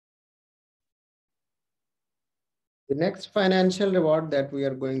The next financial reward that we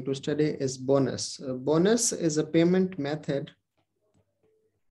are going to study is bonus. Bonus is a payment method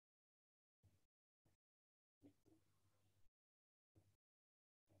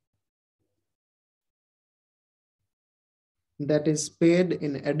that is paid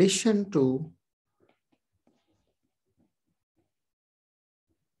in addition to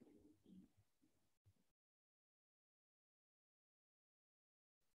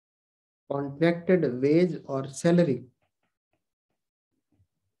contracted wage or salary.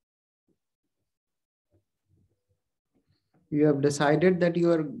 You have decided that you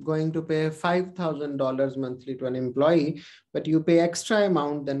are going to pay $5,000 monthly to an employee, but you pay extra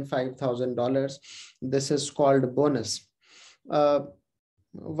amount than $5,000. This is called bonus. While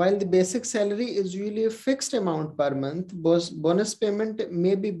the basic salary is usually a fixed amount per month, bonus payment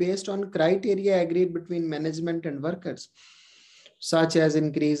may be based on criteria agreed between management and workers, such as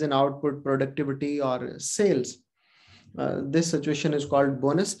increase in output, productivity, or sales. This situation is called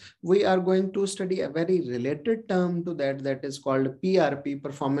bonus. We are going to study a very related term to that, that is called PRP,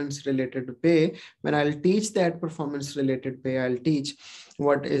 performance related pay. When I'll teach that performance related pay, I'll teach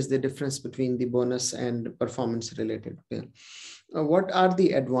what is the difference between the bonus and performance related pay. What are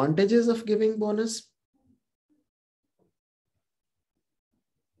the advantages of giving bonus?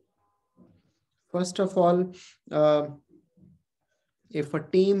 First of all, if a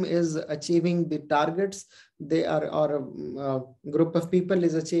team is achieving the targets, they are, or a group of people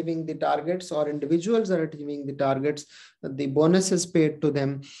is achieving the targets, or individuals are achieving the targets, the bonus is paid to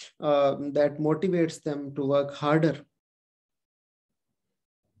them. That motivates them to work harder.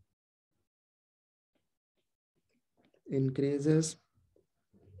 Increases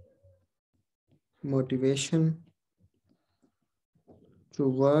motivation to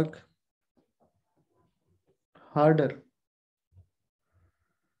work harder.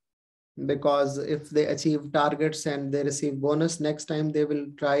 Because if they achieve targets and they receive bonus, next time they will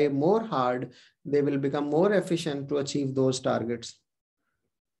try more hard, they will become more efficient to achieve those targets.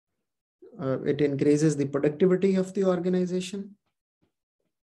 It increases the productivity of the organization.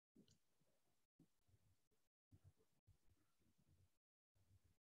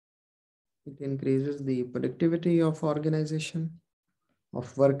 It increases the productivity of organization,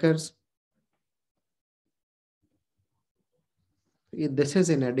 of workers. This is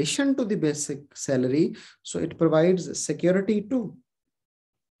in addition to the basic salary, so it provides security too.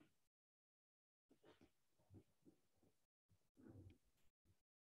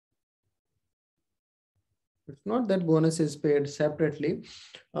 It's not that bonus is paid separately.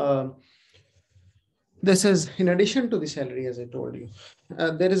 This is in addition to the salary, as I told you.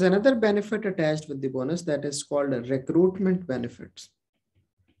 There is another benefit attached with the bonus that is called recruitment benefits.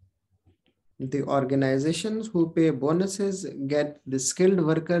 The organizations who pay bonuses get the skilled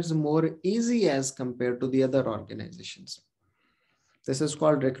workers more easy as compared to the other organizations. This is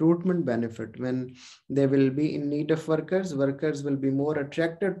called recruitment benefit. When they will be in need of workers, workers will be more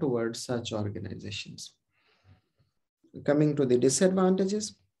attracted towards such organizations. Coming to the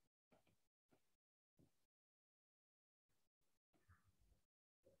disadvantages.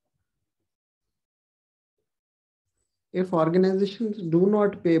 If organizations do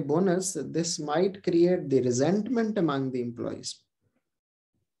not pay bonus, this might create the resentment among the employees,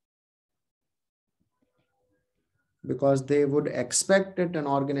 because they would expect that an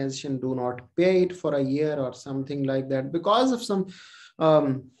organization do not pay it for a year or something like that because of some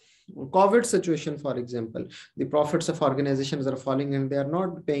COVID situation, for example. The profits of organizations are falling and they are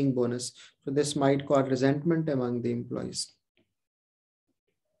not paying bonus. So this might cause resentment among the employees.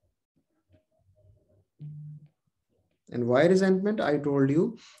 And why resentment? I told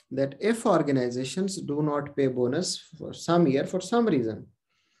you that if organizations do not pay bonus for some year, for some reason,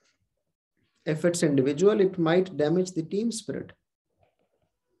 if it's individual, it might damage the team spirit.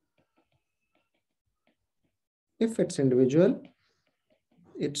 If it's individual,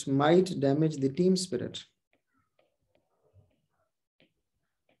 it might damage the team spirit.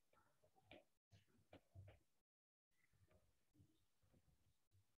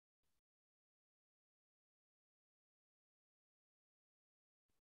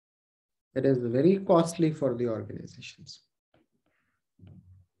 It is very costly for the organizations.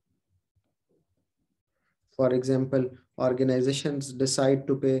 For example, organizations decide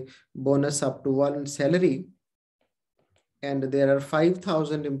to pay bonus up to one salary, and there are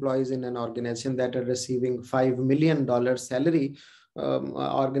 5,000 employees in an organization that are receiving $5 million salary.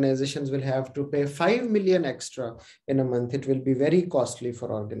 Organizations will have to pay 5 million extra in a month. It will be very costly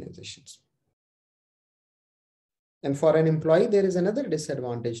for organizations. And for an employee, there is another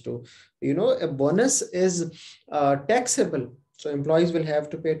disadvantage too. A bonus is taxable. So employees will have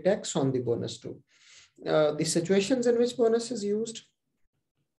to pay tax on the bonus too. the situations in which bonus is used.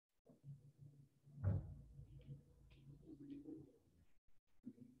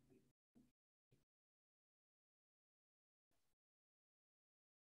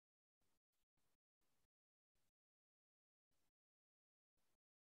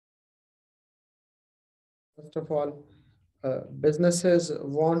 First of all, businesses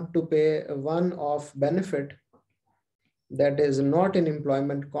want to pay one off benefit that is not an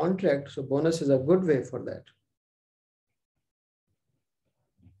employment contract. So bonus is a good way for that.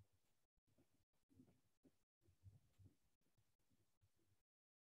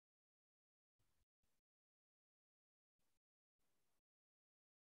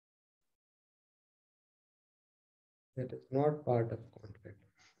 That is not part of contract.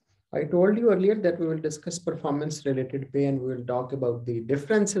 I told you earlier that we will discuss performance related pay and we will talk about the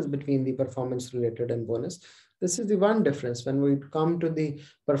differences between the performance related and bonus. This is the one difference. When we come to the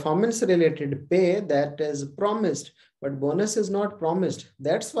performance related pay, that is promised, but bonus is not promised.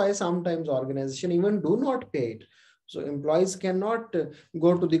 That's why sometimes organizations even do not pay it. So employees cannot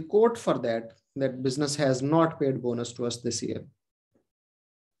go to the court for that, that business has not paid bonus to us this year.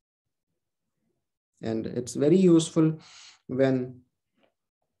 And it's very useful when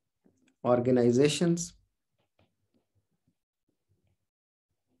organizations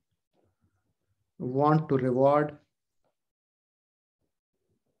want to reward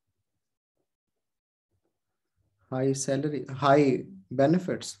high salary, high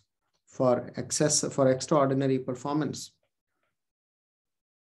benefits for extraordinary performance.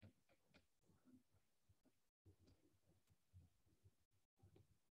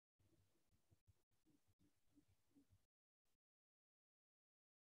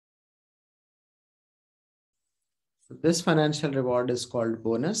 So this financial reward is called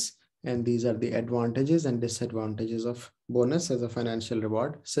bonus, and these are the advantages and disadvantages of bonus as a financial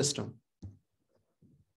reward system.